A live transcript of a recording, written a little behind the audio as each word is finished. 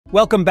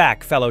Welcome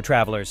back, fellow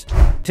travelers.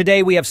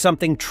 Today we have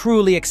something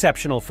truly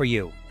exceptional for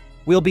you.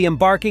 We'll be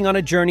embarking on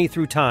a journey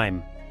through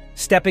time,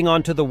 stepping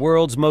onto the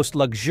world's most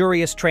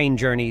luxurious train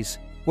journeys,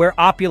 where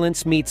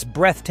opulence meets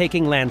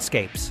breathtaking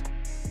landscapes.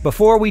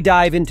 Before we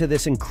dive into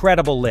this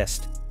incredible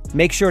list,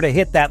 make sure to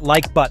hit that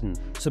like button,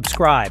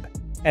 subscribe,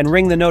 and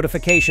ring the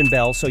notification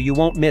bell so you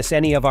won't miss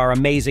any of our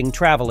amazing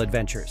travel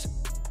adventures.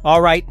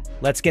 All right,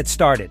 let's get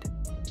started.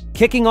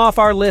 Kicking off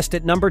our list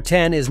at number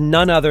 10 is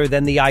none other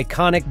than the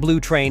iconic Blue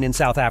Train in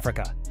South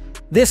Africa.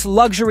 This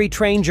luxury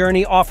train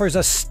journey offers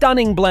a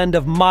stunning blend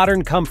of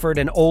modern comfort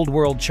and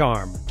old-world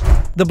charm.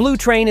 The Blue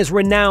Train is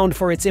renowned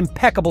for its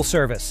impeccable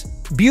service,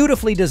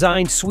 beautifully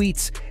designed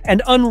suites,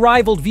 and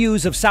unrivaled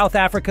views of South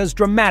Africa's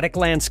dramatic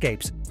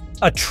landscapes.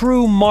 A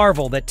true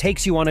marvel that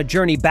takes you on a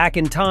journey back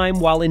in time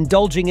while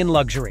indulging in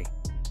luxury.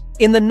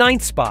 In the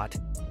ninth spot,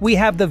 we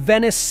have the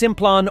Venice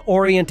Simplon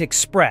Orient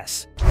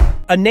Express,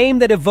 a name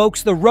that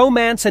evokes the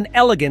romance and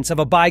elegance of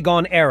a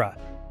bygone era.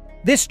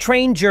 This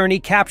train journey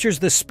captures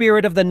the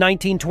spirit of the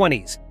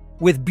 1920s,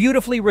 with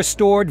beautifully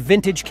restored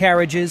vintage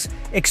carriages,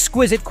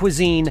 exquisite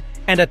cuisine,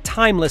 and a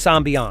timeless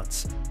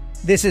ambiance.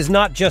 This is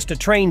not just a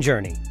train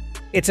journey.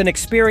 It's an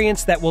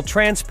experience that will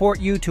transport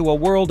you to a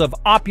world of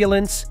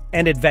opulence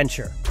and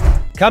adventure.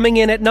 Coming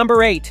in at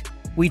number 8,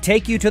 we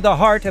take you to the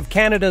heart of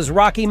Canada's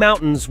Rocky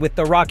Mountains with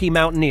the Rocky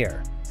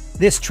Mountaineer.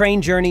 This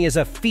train journey is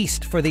a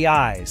feast for the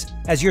eyes,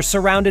 as you're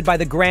surrounded by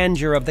the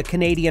grandeur of the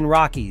Canadian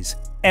Rockies,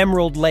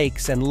 emerald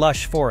lakes, and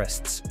lush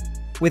forests.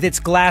 With its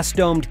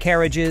glass-domed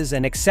carriages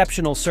and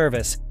exceptional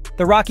service,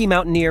 the Rocky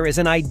Mountaineer is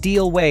an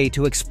ideal way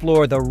to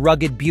explore the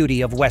rugged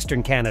beauty of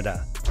Western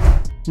Canada.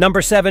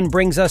 Number 7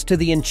 brings us to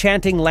the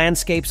enchanting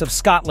landscapes of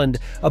Scotland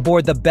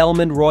aboard the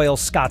Belmond Royal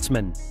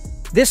Scotsman.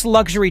 This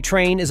luxury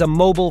train is a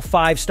mobile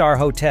 5-star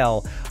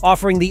hotel,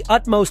 offering the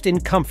utmost in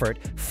comfort,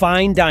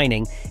 fine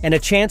dining, and a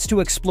chance to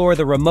explore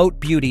the remote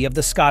beauty of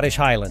the Scottish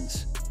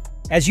Highlands.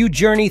 As you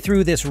journey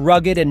through this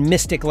rugged and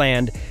mystic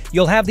land,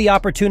 you'll have the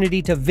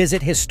opportunity to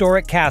visit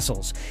historic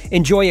castles,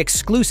 enjoy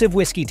exclusive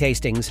whiskey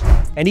tastings,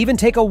 and even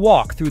take a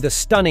walk through the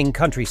stunning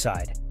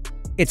countryside.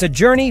 It's a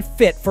journey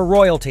fit for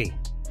royalty.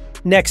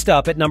 Next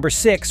up, at number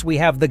 6, we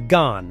have the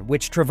Bygone,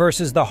 which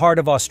traverses the heart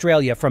of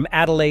Australia from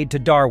Adelaide to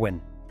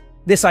Darwin.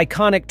 This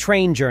iconic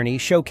train journey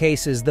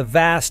showcases the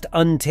vast,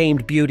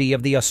 untamed beauty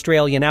of the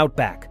Australian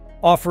outback,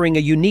 offering a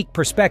unique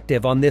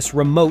perspective on this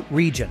remote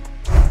region.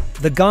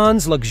 The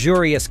Bygone's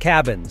luxurious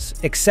cabins,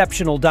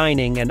 exceptional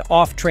dining, and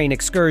off-train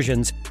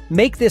excursions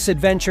make this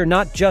adventure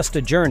not just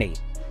a journey,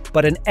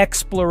 but an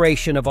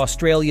exploration of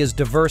Australia's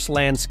diverse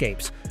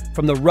landscapes,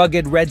 from the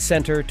rugged red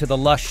centre to the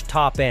lush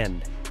top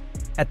end.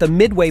 At the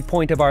midway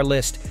point of our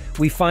list,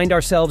 we find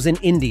ourselves in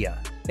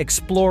India,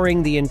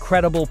 exploring the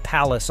incredible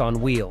Palace on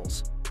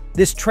Wheels.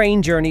 This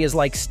train journey is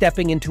like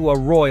stepping into a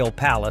royal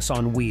palace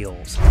on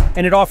wheels,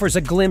 and it offers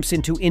a glimpse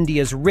into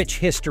India's rich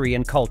history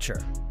and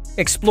culture.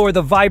 Explore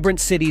the vibrant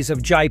cities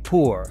of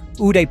Jaipur,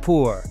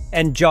 Udaipur,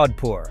 and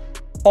Jodhpur,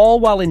 all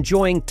while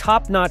enjoying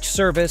top-notch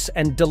service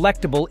and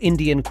delectable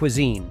Indian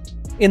cuisine.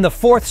 In the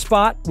 4th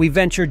spot, we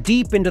venture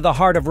deep into the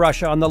heart of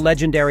Russia on the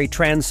legendary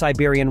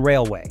Trans-Siberian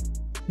Railway.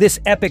 This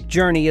epic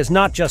journey is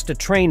not just a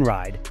train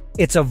ride,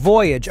 it's a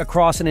voyage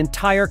across an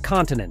entire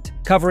continent,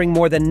 covering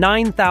more than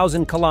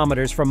 9,000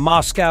 kilometers from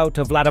Moscow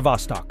to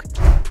Vladivostok.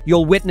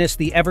 You'll witness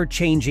the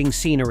ever-changing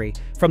scenery,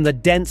 from the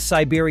dense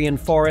Siberian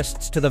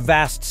forests to the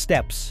vast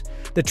steppes.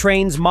 The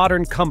train's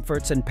modern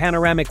comforts and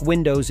panoramic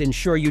windows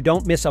ensure you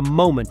don't miss a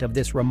moment of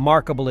this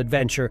remarkable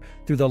adventure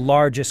through the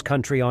largest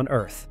country on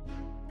Earth.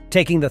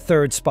 Taking the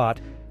 3rd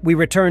spot, we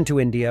return to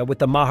India with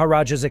the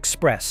Maharajas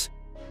Express,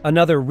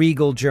 another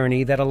regal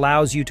journey that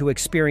allows you to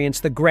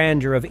experience the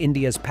grandeur of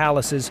India's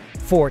palaces,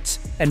 forts,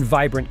 and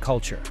vibrant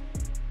culture.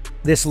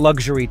 This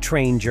luxury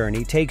train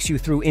journey takes you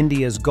through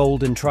India's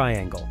Golden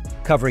Triangle,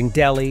 covering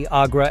Delhi,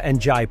 Agra, and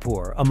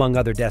Jaipur, among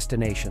other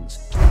destinations.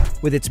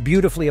 With its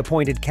beautifully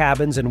appointed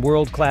cabins and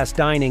world-class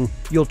dining,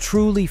 you'll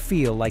truly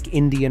feel like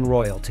Indian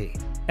royalty.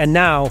 And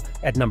now,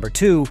 at number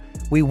 2,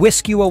 we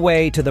whisk you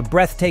away to the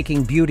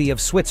breathtaking beauty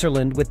of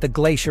Switzerland with the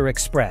Glacier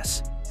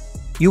Express.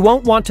 You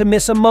won't want to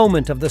miss a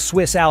moment of the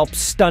Swiss Alps'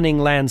 stunning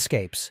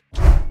landscapes.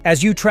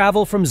 As you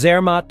travel from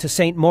Zermatt to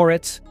St.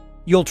 Moritz,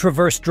 you'll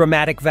traverse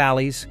dramatic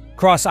valleys,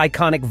 cross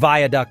iconic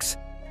viaducts,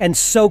 and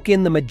soak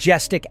in the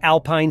majestic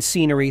alpine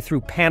scenery through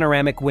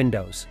panoramic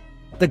windows.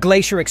 The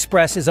Glacier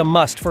Express is a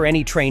must for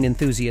any train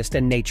enthusiast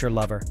and nature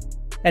lover.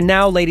 And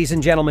now, ladies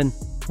and gentlemen,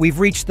 we've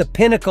reached the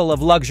pinnacle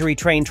of luxury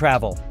train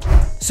travel.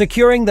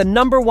 Securing the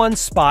number 1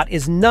 spot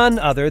is none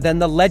other than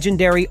the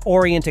legendary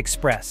Orient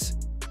Express.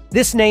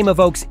 This name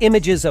evokes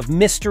images of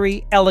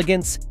mystery,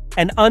 elegance,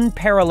 and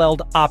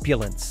unparalleled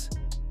opulence.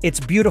 Its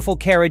beautiful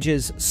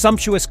carriages,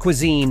 sumptuous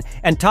cuisine,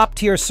 and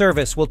top-tier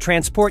service will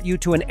transport you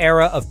to an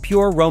era of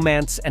pure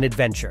romance and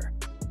adventure.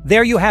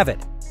 There you have it,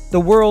 the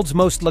world's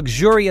most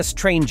luxurious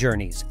train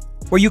journeys,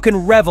 where you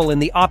can revel in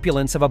the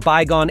opulence of a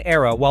bygone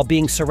era while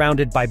being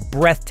surrounded by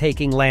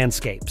breathtaking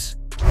landscapes.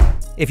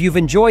 If you've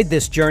enjoyed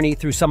this journey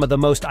through some of the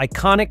most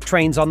iconic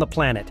trains on the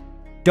planet,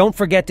 Don't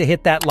forget to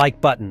hit that like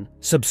button,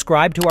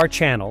 subscribe to our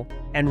channel,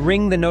 and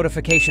ring the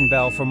notification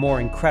bell for more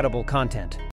incredible content.